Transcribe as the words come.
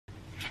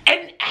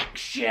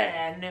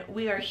action.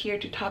 We are here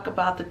to talk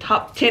about the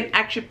top 10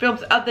 action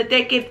films of the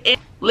decade.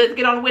 Let's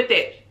get on with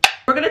it.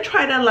 We're gonna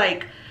try to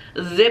like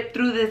zip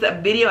through this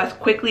video as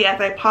quickly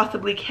as I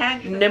possibly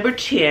can. Number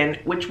 10,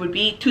 which would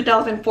be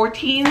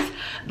 2014's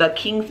The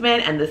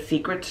Kingsman and the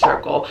Secret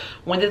Circle.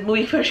 When this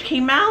movie first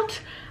came out,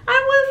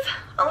 I was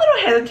a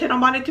little hesitant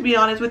on it, to be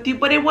honest with you,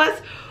 but it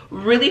was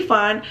really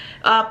fun.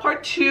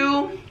 Part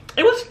 2,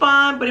 it was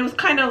fun, but it was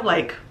kind of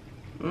like,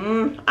 I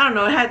don't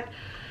know, it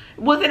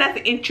wasn't as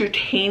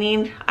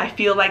entertaining, I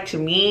feel like, to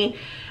me.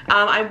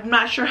 I'm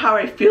not sure how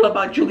I feel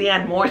about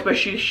Julianne Moore,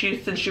 especially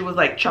since she was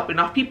like chopping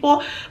off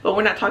people, but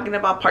we're not talking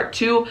about part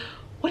 2.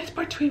 What is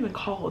part 2 even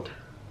called?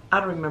 I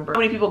don't remember. How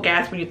many people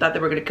gasped when you thought they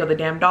were gonna kill the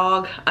damn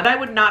dog? I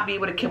would not be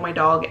able to kill my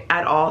dog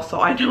at all,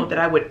 so I know that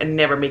I would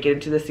never make it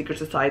into the secret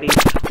society.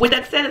 With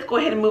that said, let's go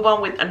ahead and move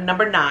on with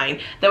number 9.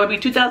 That would be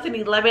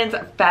 2011's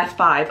Fast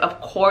 5. Of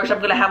course, I'm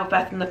gonna have a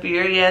Fast and the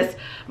Furious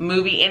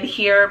movie in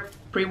here.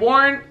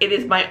 Pre-warned, it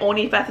is my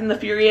only Fast and the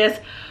Furious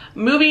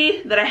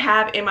movie that I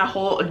have in my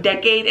whole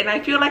decade, and I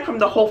feel like from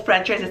the whole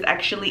franchise, this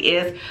actually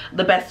is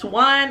the best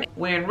one.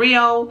 We're in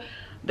Rio.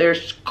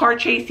 There's car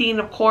chasing,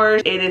 of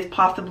course. It is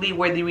possibly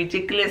where the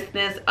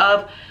ridiculousness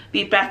of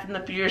the Fast and the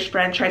Furious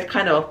franchise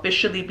kind of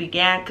officially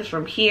began, because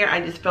from here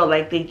I just felt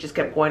like they just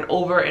kept going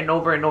over and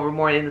over and over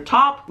more than the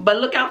top.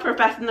 But look out for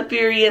Fast and the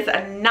Furious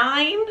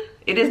 9.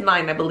 It is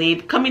 9, I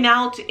believe, coming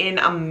out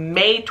in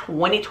May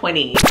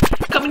 2020.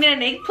 Coming in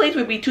 8th place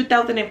would be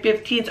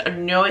 2015's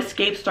No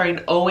Escape,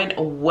 starring Owen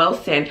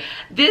Wilson.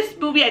 This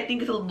movie, I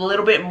think, is a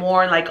little bit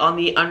more like on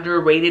the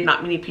underrated.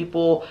 Not many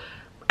people,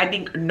 I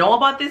think, know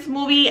about this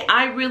movie.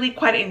 I really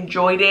quite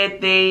enjoyed it.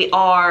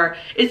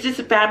 It's just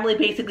a family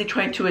basically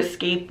trying to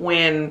escape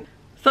when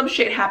some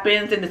shit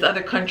happens in this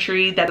other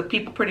country that the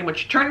people pretty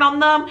much turned on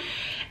them,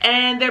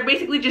 and they're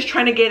basically just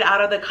trying to get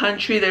out of the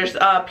country. There's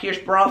Pierce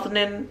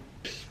Brosnan.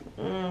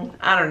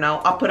 I don't know,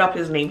 I'll put up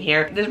his name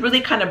here. This really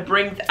kind of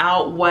brings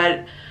out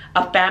what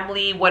a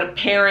family, what a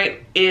parent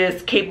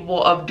is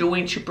capable of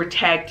doing to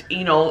protect,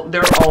 you know,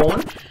 their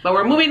own. But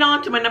we're moving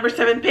on to my number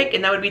 7 pick,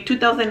 and that would be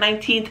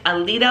 2019's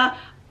Alita: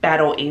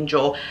 Battle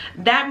Angel.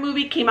 That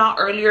movie came out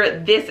earlier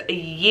this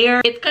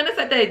year. It's kind of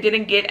sad that it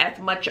didn't get as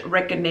much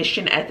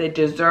recognition as it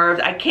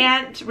deserved. I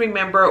can't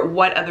remember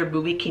what other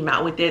movie came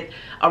out with it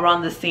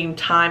around the same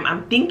time.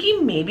 I'm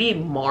thinking maybe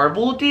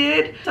Marvel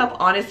did. I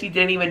honestly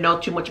didn't even know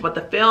too much about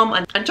the film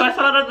until I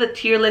saw it on the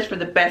tier list for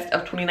the best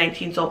of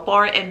 2019 so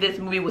far, and this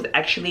movie was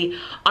actually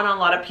on a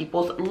lot of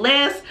people's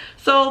list.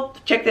 So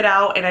checked it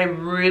out, and I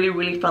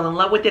really fell in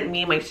love with it.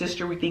 Me and my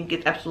sister, we think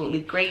it's absolutely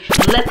great.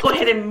 Let's go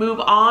ahead and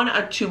move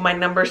on to my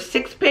number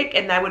 6 pick,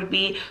 and that would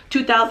be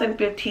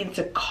 2015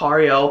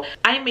 Sicario.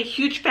 I am a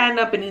huge fan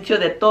of Benicio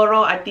del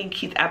Toro. I think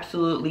he's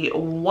absolutely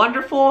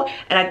wonderful,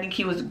 and I think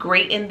he was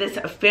great in this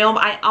film.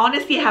 I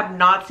honestly have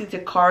not seen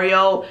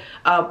Sicario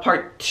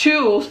part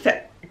 2.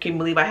 I can't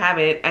believe I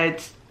haven't.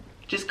 It's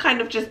just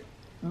kind of just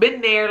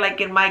been there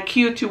like in my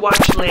queue to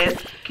watch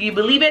list. Can you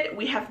believe it?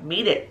 We have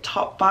made it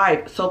top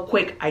 5 so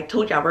quick. I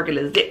told y'all we're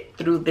gonna zip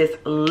through this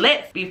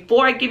list.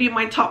 Before I give you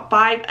my top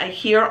 5,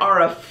 here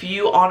are a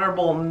few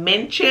honorable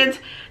mentions.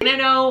 And I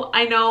know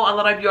a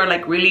lot of you are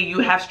like, really, you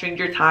have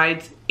Stranger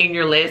Tides in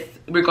your list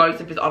regardless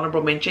if it's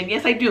honorable mention?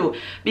 Yes, I do,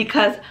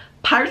 because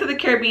Pirates of the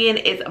Caribbean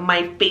is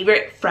my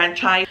favorite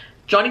franchise.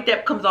 Johnny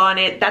Depp comes on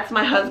it. That's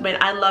my husband.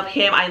 I love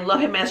him. I love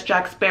him as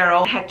Jack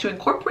Sparrow. I had to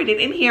incorporate it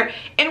in here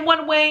in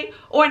one way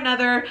or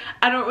another.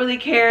 I don't really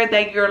care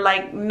that you're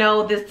like,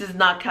 no, this does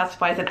not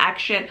classify as an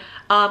action.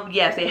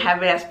 Yes, they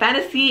have it as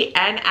fantasy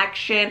and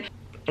action,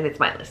 and it's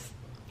my list.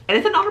 And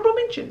it's an honorable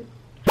mention.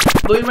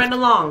 Moving right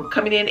along,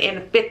 coming in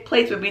 5th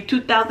place would be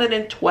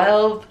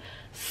 2012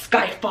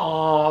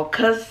 Skyfall.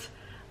 Because,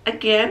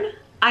 again,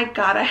 I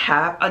gotta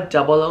have a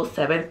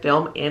 007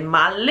 film in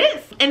my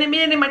list. And it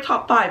made it in my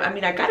top 5. I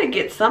mean, I gotta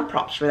get some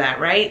props for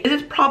that, right?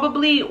 This is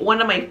probably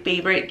one of my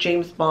favorite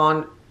James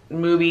Bond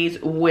movies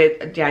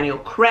with Daniel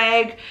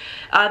Craig.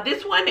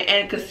 This one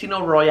and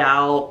Casino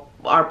Royale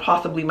are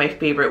possibly my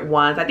favorite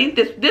ones. I think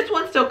this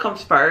one still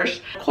comes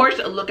first. Of course,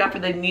 look out for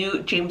the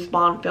new James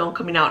Bond film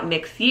coming out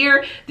next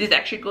year. This is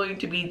actually going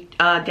to be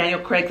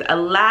Daniel Craig's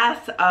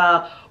last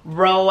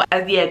role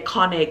as the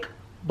iconic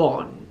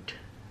Bond.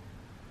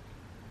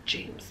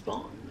 James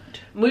Bond.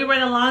 Moving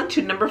right along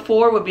to number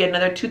 4 would be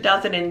another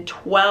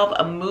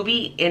 2012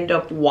 movie, End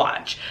of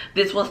Watch.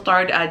 This one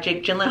starred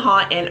Jake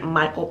Gyllenhaal and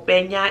Michael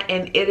Pena,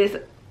 and it is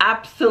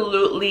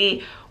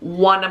absolutely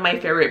one of my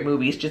favorite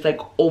movies, just like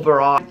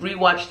overall. I've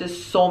rewatched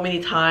this so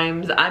many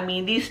times. I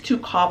mean, these two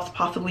cops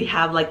possibly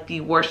have like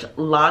the worst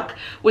luck,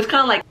 which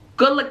kind of like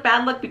good luck,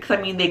 bad luck, because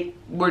I mean, they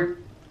were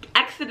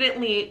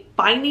accidentally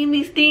finding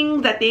these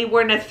things that they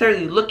weren't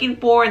necessarily looking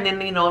for, and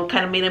then, you know,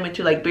 kind of made them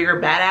into like bigger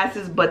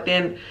badasses, but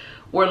then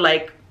were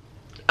like,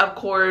 of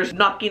course,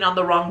 knocking on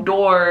the wrong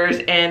doors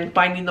and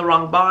finding the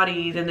wrong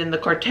bodies, and then the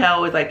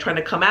cartel is like trying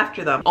to come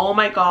after them. Oh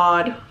my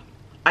god,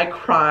 I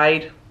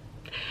cried.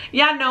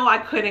 Yeah, no, I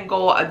couldn't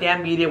go a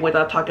damn media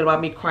without talking about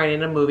me crying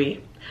in a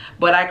movie,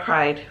 but I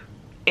cried.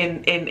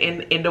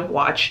 end of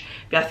watch.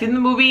 If y'all seen the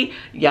movie,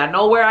 y'all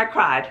know where I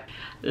cried.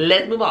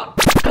 Let's move on.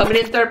 Coming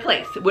in third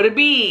place would it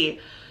be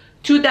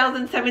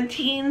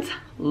 2017's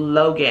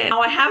Logan.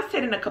 Now I have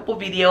said in a couple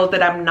videos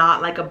that I'm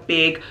not like a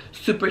big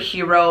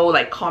superhero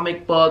like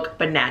comic book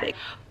fanatic,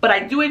 but I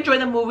do enjoy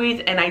the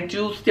movies and I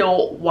do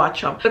still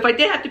watch them. If I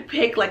did have to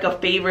pick like a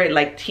favorite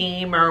like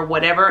team or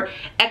whatever,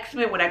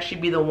 X-Men would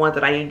actually be the ones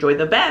that I enjoy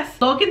the best.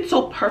 Logan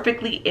so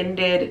perfectly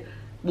ended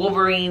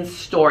Wolverine's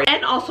story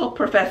and also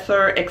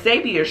Professor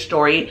Xavier's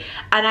story,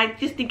 and I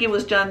just think it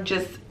was done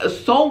just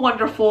so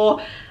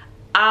wonderful.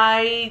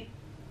 I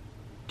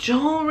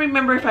don't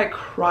remember if I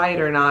cried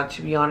or not,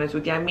 to be honest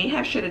with you. I may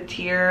have shed a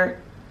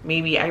tear,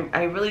 maybe.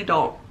 I really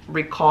don't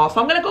recall,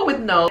 so I'm gonna go with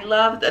no. I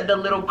loved the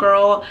little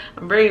girl.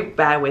 I'm very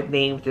bad with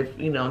names, if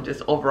you know,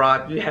 just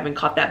overall, if you haven't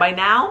caught that by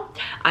now,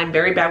 I'm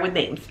very bad with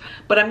names.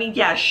 But I mean,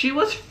 yeah, she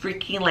was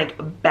freaking like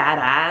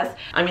badass.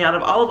 I mean, out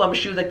of all of them,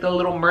 she was like the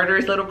little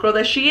murderous little girl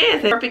that she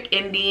is. A perfect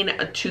ending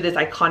to this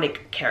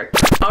iconic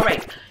character. All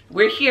right,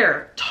 we're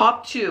here.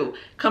 Top two.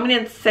 Coming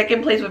in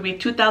second place would be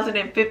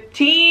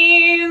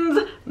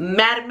 2015's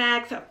Mad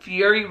Max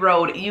Fury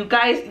Road. You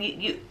guys,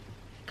 you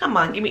come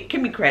on, give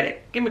me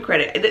credit. Give me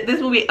credit. This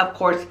movie, of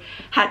course,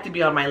 had to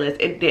be on my list.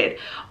 It did.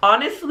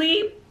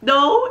 Honestly,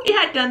 though, it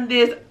had done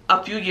this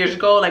a few years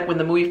ago, like when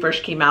the movie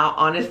first came out,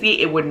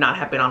 honestly, it would not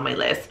have been on my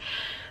list.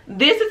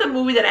 This is a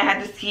movie that I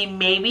had to see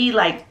maybe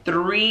like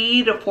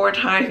 3 to 4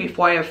 times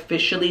before I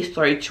officially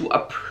started to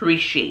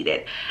appreciate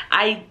it.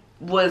 I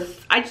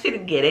just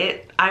didn't get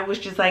it. I was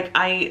just like,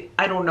 I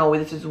don't know,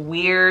 this is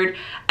weird.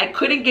 I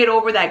couldn't get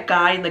over that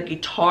guy in the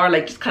guitar,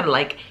 like just kind of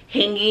like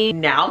hanging.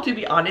 Now, to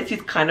be honest,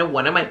 he's kind of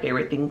one of my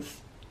favorite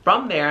things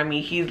from there. I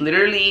mean, he's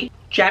literally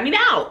jamming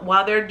out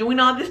while they're doing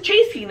all this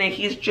chasing, and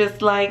he's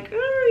just like,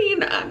 you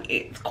know,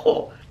 it's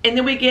cool. And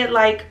then we get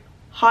like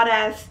hot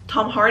ass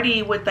Tom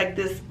Hardy with like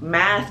this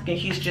mask, and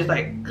he's just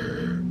like,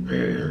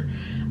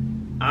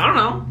 I don't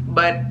know,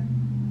 but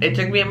it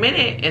took me a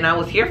minute and I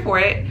was here for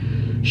it.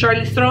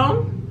 Charlize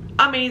Theron,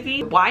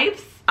 amazing.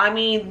 Wives, I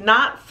mean,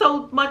 not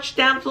so much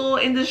damsel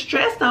in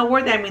distress, not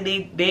worth it. I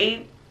mean,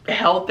 they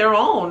held their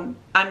own.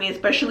 I mean,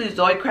 especially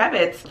Zoe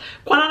Kravitz.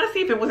 Quite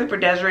honestly, if it wasn't for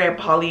Desiree, I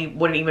probably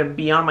wouldn't even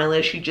be on my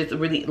list. She just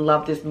really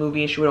loved this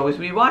movie and she would always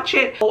rewatch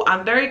it. So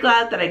I'm very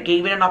glad that I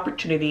gave it an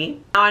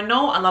opportunity. Now, I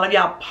know a lot of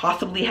y'all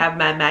possibly have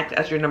Mad Max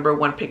as your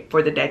 #1 pick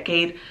for the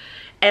decade.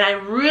 And I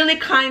really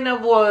kind of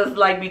was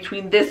like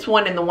between this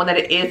one and the one that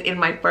it is in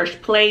my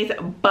first place.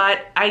 But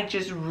I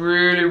just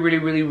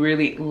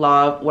really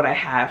love what I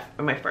have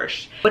in my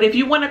first. But if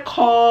you want to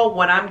call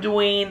what I'm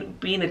doing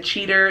being a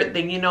cheater,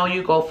 then you know,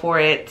 you go for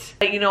it.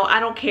 But, you know, I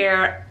don't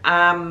care.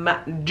 I'm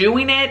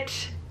doing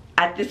it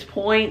at this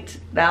point.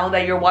 Now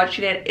that you're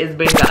watching it, it's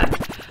been done.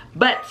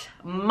 But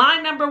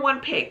my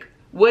 #1 pick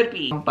would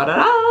be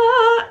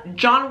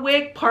John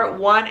Wick Part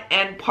 1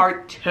 and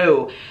Part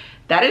 2.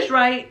 That is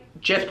right.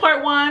 Just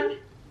Part 1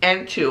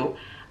 and 2.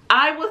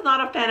 I was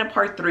not a fan of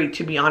Part 3,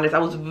 to be honest. I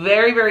was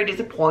very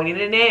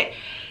disappointed in it.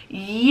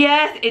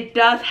 Yes, it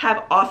does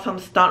have awesome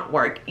stunt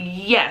work.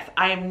 Yes,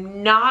 I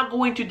am not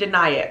going to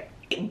deny it.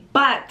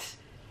 But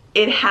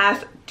it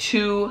has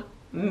too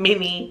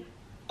many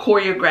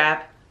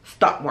choreographed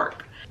stunt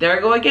work. There I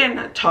go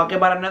again, talking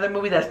about another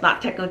movie that's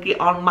not technically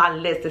on my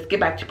list. Let's get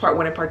back to Part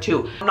 1 and Part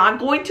 2. I'm not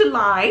going to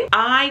lie,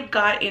 I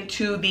got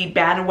into the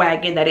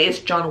bandwagon that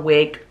is John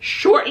Wick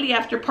shortly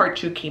after Part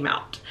 2 came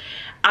out.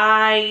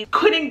 I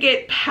couldn't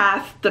get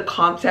past the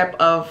concept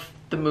of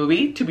the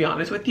movie, to be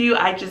honest with you.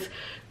 I just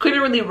couldn't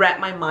really wrap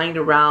my mind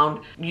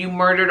around, you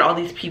murdered all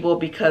these people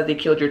because they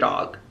killed your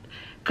dog.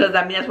 Because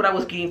I mean, that's what I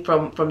was getting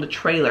from the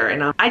trailer,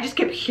 and I just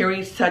kept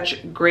hearing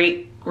such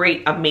great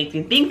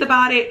amazing things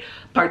about it.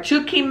 Part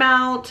 2 came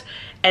out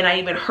and I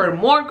even heard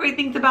more great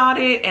things about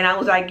it, and I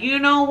was like, you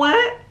know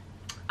what,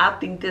 I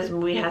think this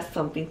movie has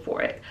something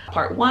for it.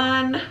 Part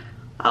 1,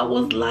 I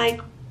was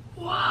like,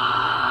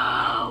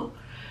 wow.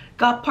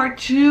 Got Part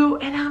 2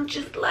 and I'm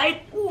just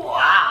like,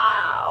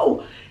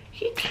 wow,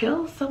 he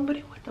killed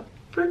somebody with a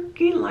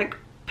freaking like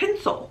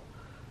pencil.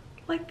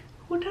 Like,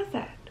 who does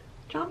that?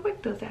 John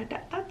Wick does that.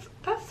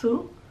 That's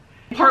who.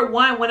 Part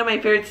 1, one of my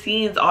favorite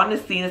scenes,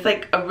 honestly, it's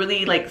like a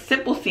really like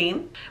simple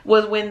scene,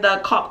 was when the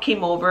cop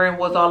came over and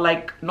was all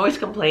like noise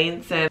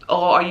complaints and,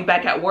 oh, are you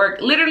back at work?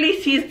 Literally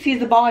sees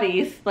the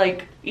bodies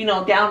like, you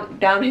know,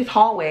 down his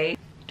hallway.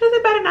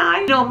 Doesn't bat an eye.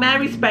 You know, mad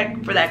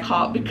respect for that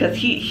cop, because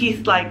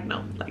he's like,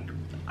 no, like,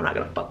 I'm not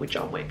gonna fuck with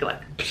John Wick.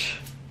 Like, psh.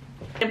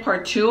 In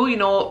Part 2, you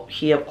know,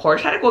 he of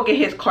course had to go get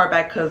his car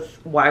back, because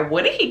why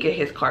wouldn't he get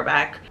his car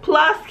back?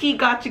 Plus, he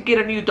got to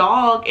get a new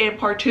dog in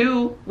Part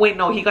 2. Wait,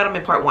 no, he got him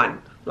in Part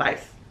 1.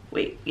 Lies.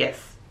 Wait,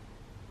 yes.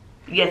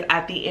 Yes,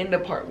 at the end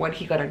of Part 1,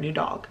 he got a new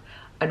dog.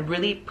 A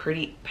really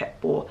pretty pit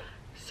bull.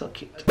 So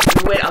cute.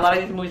 Anyway, a lot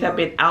of these movies have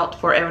been out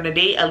forever and a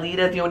day.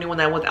 Alita's the only one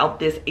that was out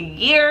this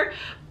year.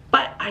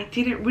 But I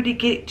didn't really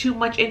get too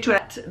much into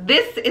it.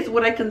 This is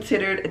what I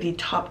considered the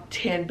top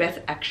 10 best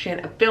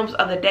action films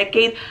of the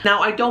decade.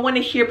 Now, I don't want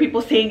to hear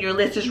people saying your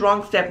list is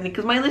wrong, Stephanie,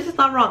 because my list is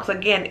not wrong. So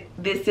again,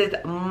 this is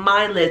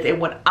my list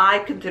and what I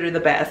consider the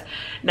best.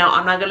 Now,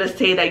 I'm not going to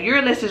say that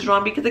your list is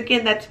wrong because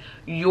again, that's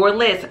your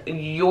list,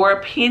 your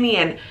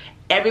opinion.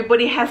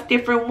 Everybody has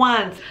different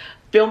ones.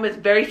 Film is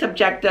very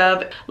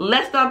subjective.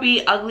 Let's not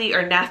be ugly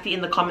or nasty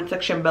in the comment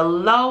section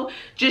below.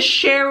 Just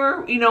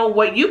share, you know,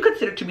 what you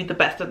consider to be the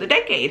best of the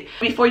decade.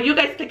 Before you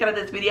guys click out of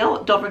this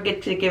video, don't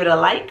forget to give it a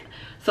like.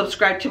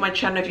 Subscribe to my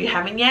channel if you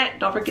haven't yet.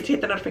 Don't forget to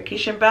hit the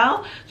notification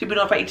bell so you'll be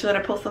notified each time I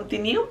post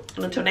something new.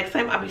 And until next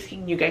time, I'll be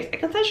seeing you guys at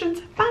concessions.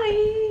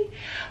 Bye.